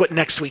this, that's what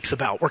next week's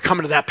about. We're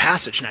coming to that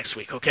passage next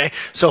week, okay?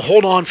 So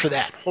hold on for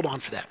that. Hold on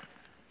for that.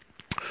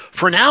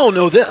 For now,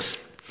 know this.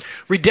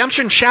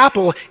 Redemption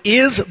Chapel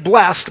is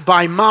blessed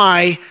by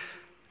my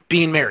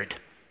being married.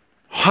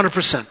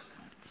 100%.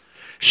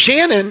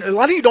 Shannon, a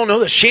lot of you don't know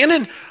this,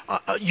 Shannon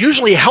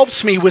usually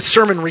helps me with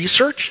sermon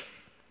research.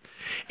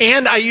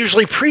 And I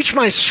usually preach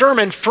my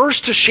sermon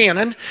first to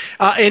Shannon.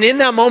 And in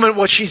that moment,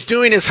 what she's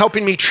doing is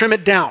helping me trim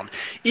it down.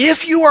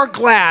 If you are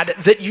glad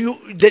that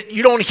you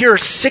don't hear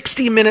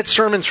 60-minute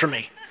sermons from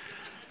me,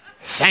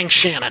 thanks,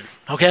 Shannon,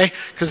 okay?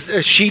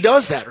 Because she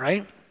does that,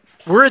 right?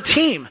 We're a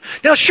team.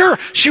 Now, sure,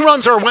 she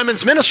runs our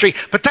women's ministry,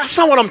 but that's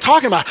not what I'm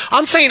talking about.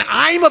 I'm saying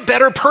I'm a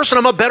better person,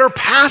 I'm a better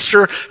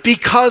pastor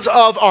because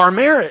of our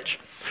marriage.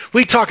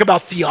 We talk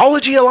about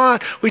theology a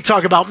lot. We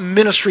talk about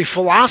ministry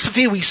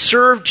philosophy. We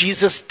serve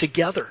Jesus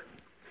together.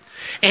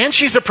 And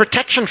she's a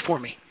protection for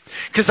me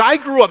because I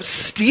grew up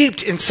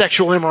steeped in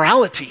sexual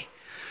immorality.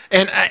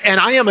 And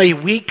I am a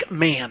weak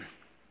man.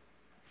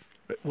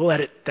 We'll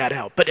edit that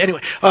out. But anyway,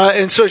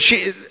 and so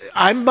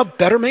I'm a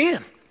better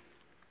man.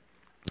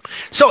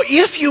 So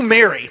if you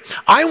marry,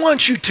 I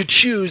want you to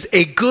choose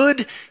a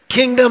good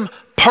kingdom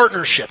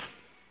partnership.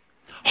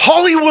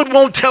 Hollywood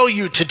won't tell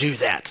you to do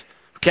that,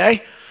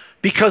 okay?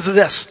 Because of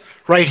this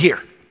right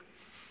here.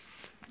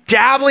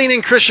 dabbling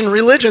in Christian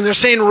religion. They're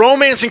saying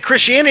romance and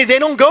Christianity, they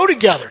don't go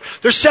together.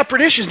 They're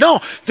separate issues. No,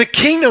 the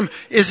kingdom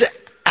is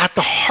at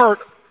the heart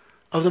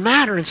of the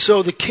matter. And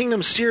so the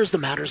kingdom steers the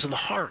matters of the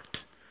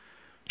heart.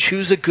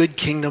 Choose a good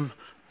kingdom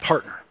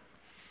partner.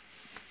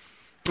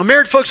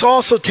 Married folks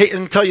also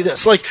tell you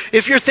this. Like,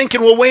 if you're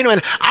thinking, well, wait a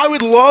minute, I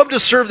would love to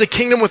serve the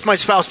kingdom with my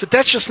spouse, but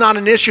that's just not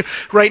an issue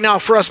right now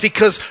for us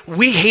because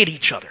we hate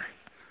each other.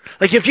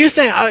 Like, if you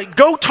think,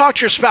 go talk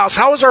to your spouse,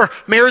 how is our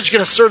marriage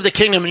going to serve the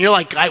kingdom? And you're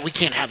like, we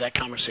can't have that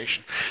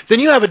conversation. Then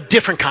you have a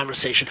different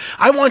conversation.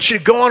 I want you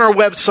to go on our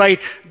website,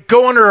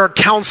 go under our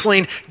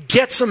counseling,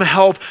 get some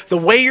help. The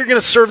way you're going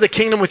to serve the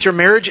kingdom with your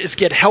marriage is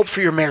get help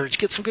for your marriage.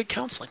 Get some good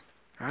counseling,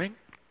 all right?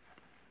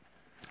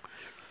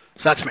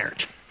 So that's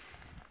marriage.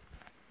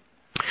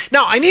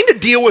 Now, I need to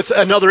deal with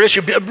another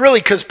issue,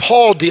 really, because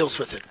Paul deals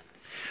with it.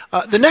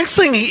 The next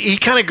thing he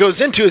kind of goes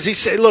into is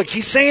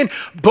he's saying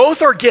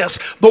both are gifts,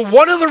 but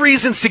one of the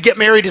reasons to get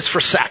married is for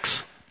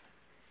sex.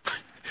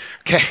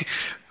 Okay.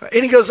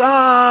 And he goes, but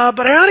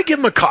I ought to give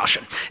him a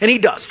caution. And he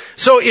does.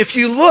 So if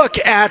you look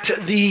at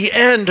the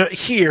end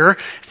here,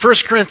 1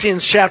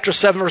 Corinthians chapter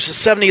 7, verses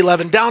 7 to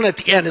 11, down at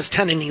the end is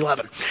 10 and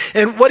 11.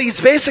 And what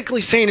he's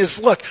basically saying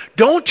is, look,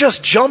 don't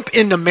just jump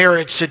into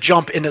marriage to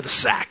jump into the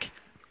sack.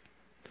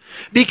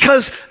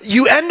 Because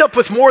you end up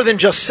with more than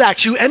just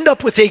sex. You end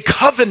up with a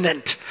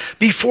covenant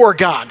before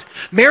God.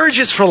 Marriage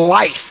is for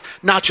life,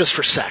 not just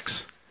for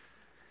sex.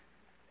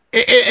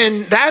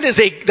 And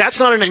that's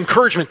not an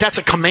encouragement. That's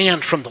a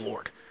command from the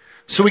Lord.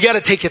 So we got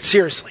to take it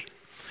seriously.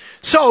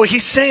 So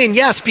he's saying,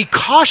 yes, be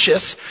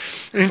cautious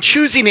in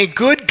choosing a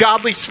good,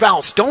 godly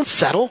spouse. Don't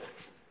settle.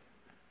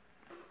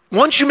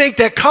 Once you make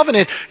that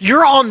covenant,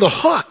 you're on the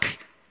hook.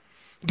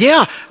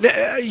 Yeah,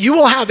 you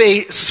will have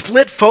a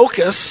split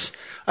focus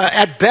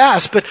at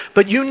best,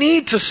 but you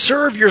need to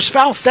serve your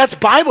spouse. That's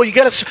Bible.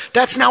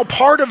 That's now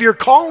part of your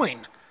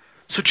calling.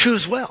 So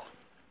choose well.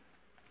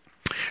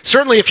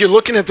 Certainly, if you're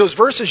looking at those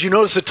verses, you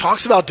notice it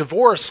talks about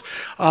divorce.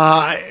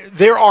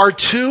 There are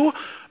 2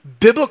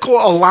 biblical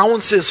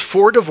allowances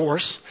for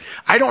divorce.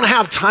 I don't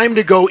have time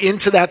to go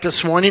into that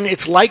this morning.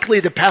 It's likely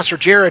that Pastor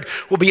Jared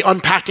will be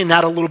unpacking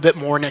that a little bit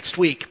more next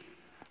week.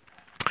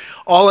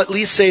 I'll at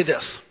least say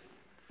this.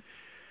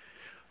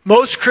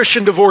 Most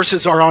Christian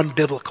divorces are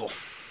unbiblical.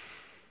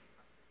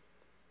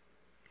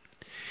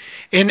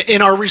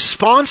 And our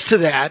response to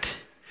that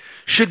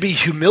should be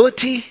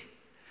humility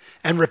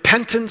and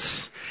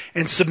repentance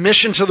and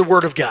submission to the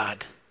Word of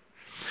God.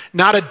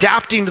 Not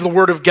adapting to the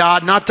Word of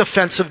God, not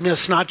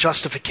defensiveness, not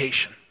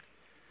justification.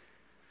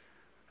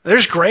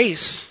 There's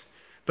grace,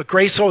 but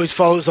grace always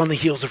follows on the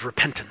heels of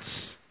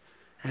repentance.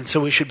 And so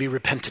we should be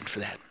repentant for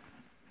that.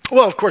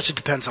 Well, of course, it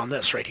depends on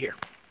this right here.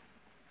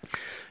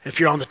 If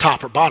you're on the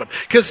top or bottom.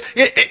 Because,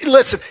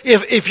 listen,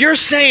 if you're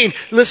saying,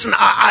 listen,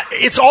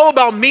 it's all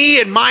about me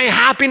and my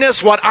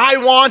happiness, what I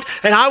want,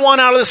 and I want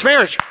out of this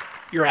marriage,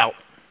 you're out.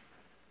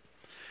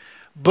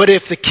 But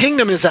if the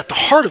kingdom is at the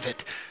heart of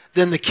it,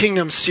 then the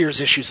kingdom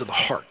steers issues of the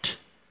heart.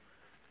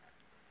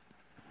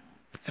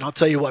 And I'll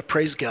tell you what,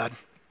 praise God,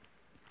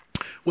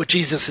 what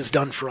Jesus has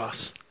done for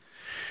us.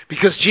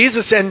 Because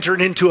Jesus entered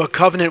into a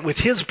covenant with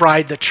his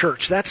bride, the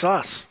church. That's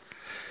us.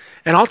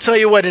 And I'll tell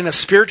you what, in a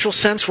spiritual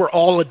sense, we're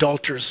all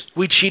adulterers.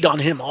 We cheat on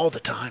him all the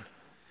time.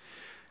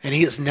 And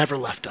he has never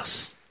left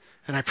us.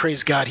 And I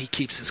praise God he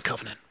keeps his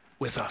covenant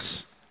with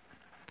us.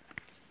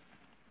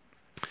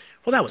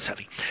 Well, that was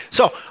heavy.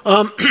 So,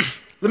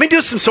 let me do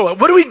so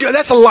what do we do?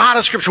 That's a lot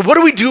of scripture. What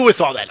do we do with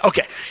all that?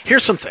 Okay,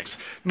 here's some things.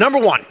 Number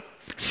 1,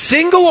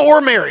 single or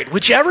married,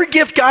 whichever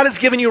gift God has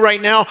given you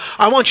right now,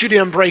 I want you to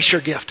embrace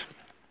your gift.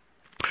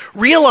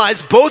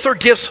 Realize both are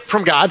gifts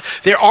from God.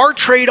 There are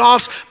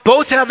trade-offs.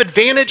 Both have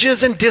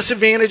advantages and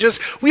disadvantages.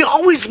 We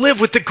always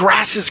live with the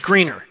grass is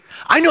greener.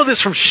 I know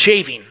this from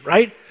shaving,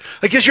 right?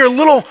 Like as you're a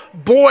little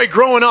boy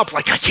growing up,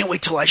 like, I can't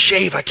wait till I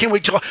shave. I can't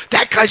wait till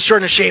that guy's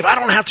starting to shave. I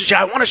don't have to shave.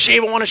 I want to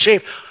shave. I want to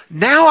shave.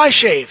 Now I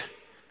shave.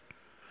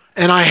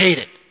 And I hate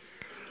it.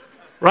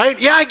 Right?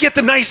 Yeah, I get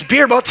the nice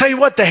beard, but I'll tell you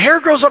what, the hair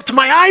grows up to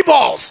my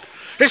eyeballs.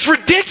 It's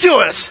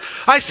ridiculous.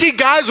 I see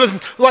guys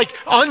with like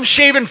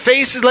unshaven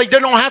faces, like they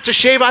don't have to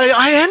shave.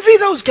 I envy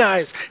those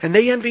guys. And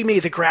they envy me.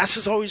 The grass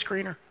is always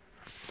greener.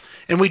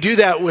 And we do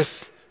that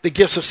with the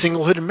gifts of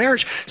singlehood and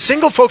marriage.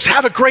 Single folks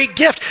have a great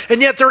gift, and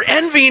yet they're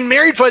envying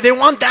married folk. They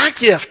want that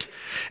gift.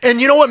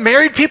 And you know what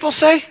married people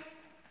say?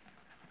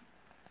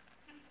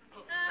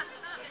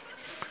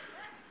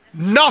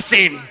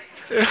 Nothing.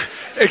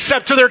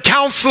 Except to their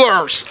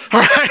counselors, all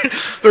right?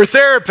 Their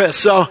therapists.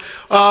 So,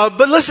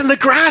 but listen, the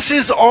grass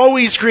is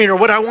always greener.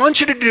 What I want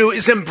you to do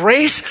is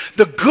embrace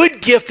the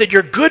good gift that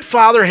your good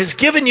Father has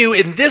given you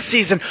in this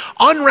season.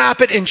 Unwrap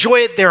it,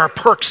 enjoy it. There are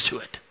perks to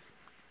it.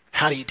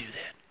 How do you do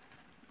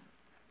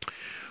that?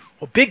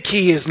 Well, big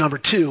key is number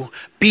 2,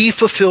 be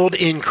fulfilled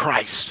in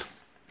Christ.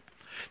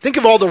 Think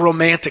of all the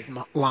romantic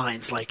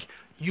lines like,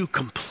 you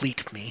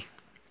complete me.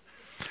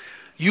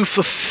 You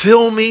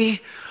fulfill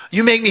me.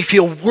 You make me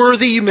feel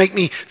worthy. You make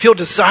me feel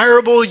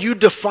desirable. You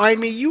define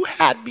me. You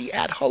had me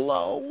at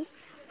hello.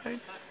 Right?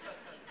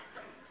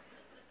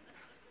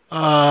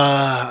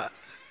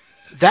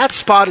 that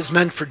spot is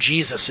meant for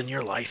Jesus in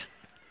your life.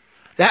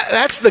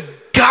 That's the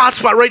God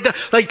spot right there.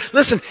 Like,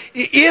 listen,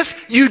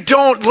 if you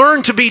don't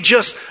learn to be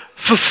just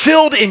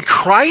fulfilled in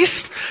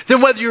Christ,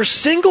 then whether you're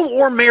single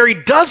or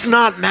married does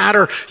not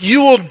matter.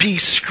 You will be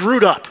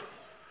screwed up.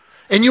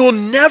 And you will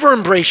never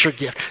embrace your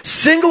gift.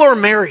 Single or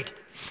married,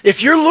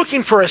 if you're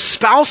looking for a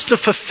spouse to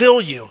fulfill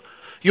you,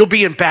 you'll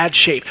be in bad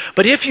shape.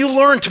 But if you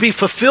learn to be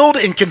fulfilled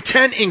and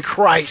content in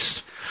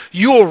Christ,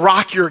 you will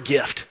rock your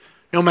gift,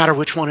 no matter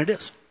which one it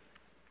is.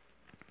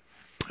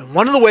 And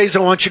one of the ways I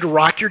want you to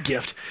rock your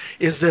gift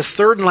is this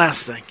third and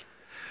last thing.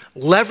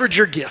 Leverage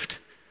your gift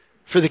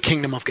for the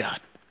kingdom of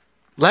God.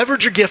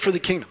 Leverage your gift for the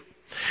kingdom.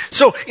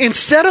 So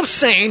instead of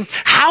saying,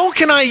 how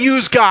can I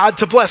use God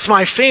to bless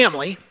my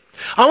family?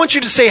 I want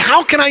you to say,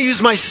 how can I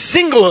use my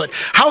singlehood?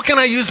 How can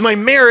I use my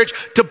marriage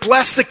to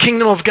bless the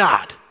kingdom of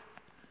God?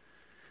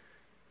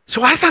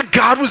 So I thought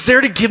God was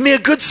there to give me a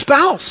good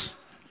spouse.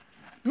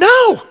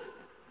 No,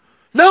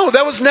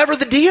 that was never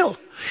the deal.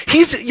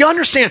 You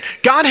understand,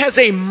 God has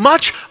a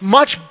much,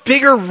 much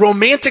bigger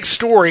romantic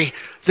story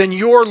than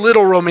your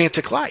little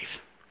romantic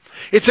life.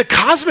 It's a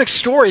cosmic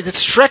story that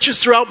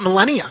stretches throughout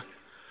millennia.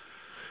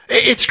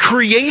 It's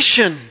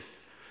creation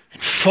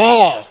and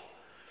fall,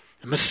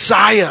 the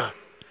Messiah,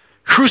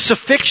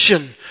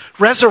 crucifixion,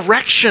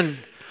 resurrection,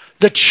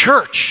 the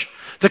church,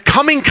 the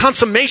coming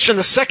consummation,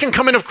 the second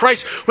coming of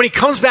Christ when he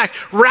comes back,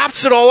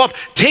 wraps it all up,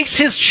 takes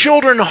his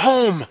children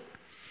home.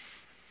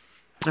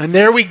 And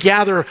there we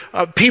gather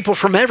people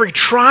from every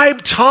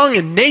tribe, tongue,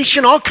 and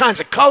nation, all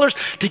kinds of colors,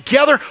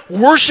 together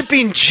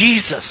worshiping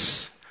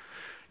Jesus,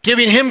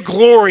 giving him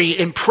glory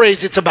and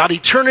praise. It's about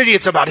eternity.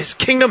 It's about his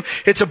kingdom.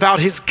 It's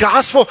about his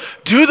gospel.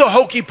 Do the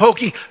hokey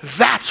pokey.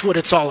 That's what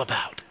it's all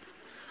about.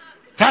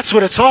 That's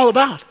what it's all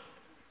about.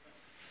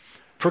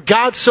 For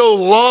God so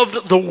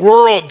loved the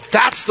world.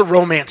 That's the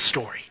romance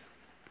story.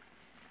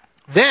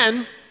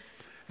 Then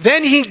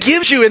he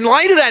gives you, in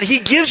light of that, he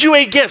gives you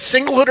a gift,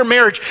 singlehood or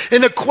marriage.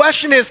 And the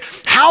question is,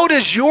 how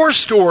does your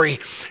story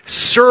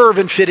serve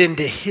and fit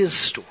into his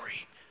story?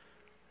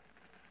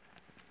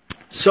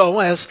 So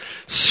as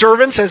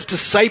servants, as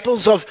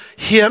disciples of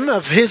him,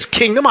 of his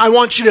kingdom, I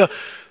want you to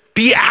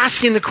be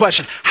asking the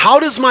question, how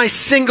does my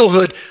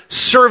singlehood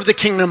serve the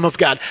kingdom of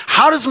God?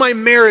 How does my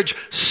marriage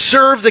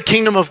serve the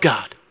kingdom of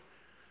God?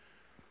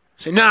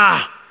 Say,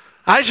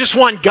 I just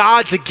want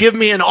God to give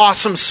me an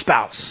awesome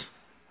spouse.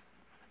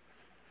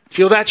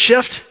 Feel that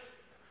shift?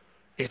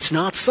 It's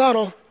not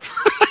subtle.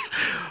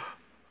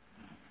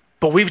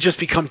 But we've just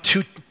become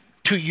too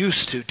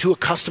used to, too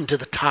accustomed to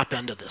the top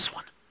end of this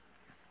one.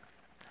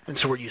 And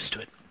so we're used to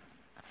it.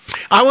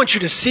 I want you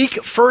to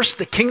seek first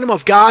the kingdom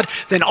of God,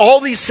 then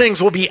all these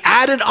things will be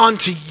added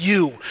unto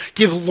you.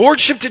 Give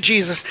lordship to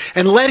Jesus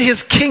and let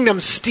his kingdom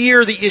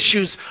steer the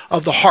issues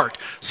of the heart.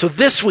 So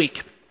this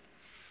week,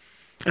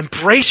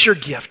 embrace your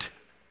gift.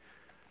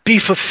 Be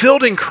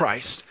fulfilled in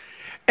Christ.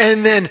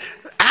 And then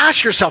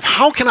ask yourself,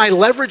 how can I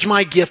leverage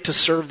my gift to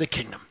serve the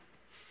kingdom?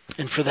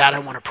 And for that, I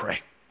want to pray.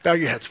 Bow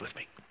your heads with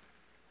me.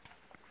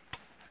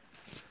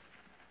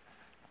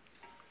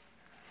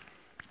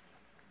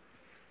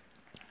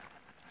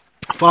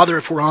 Father,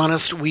 if we're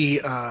honest, we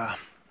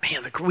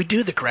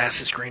do the grass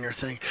is greener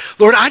thing.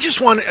 Lord, I just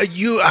want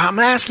I'm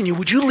asking you,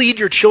 would you lead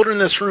your children in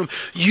this room?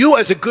 You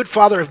as a good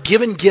father have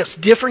given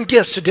different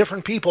gifts to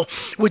different people.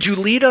 Would you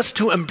lead us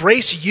to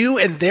embrace you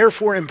and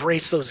therefore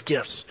embrace those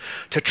gifts?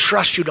 To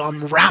trust you, to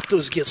unwrap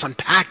those gifts,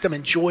 unpack them,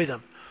 enjoy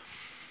them.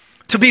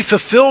 To be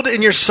fulfilled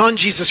in your Son,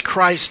 Jesus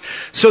Christ,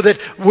 so that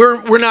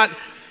we're not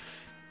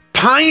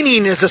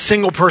pining as a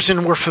single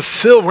person, we're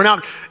fulfilled. We're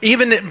not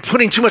even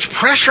putting too much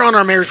pressure on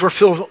our marriage. We're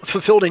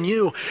fulfilled in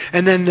you.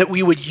 And then that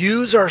we would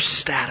use our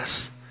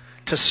status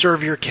to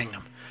serve your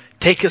kingdom.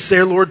 Take us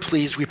there, Lord,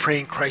 please. We pray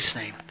in Christ's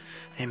name.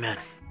 Amen.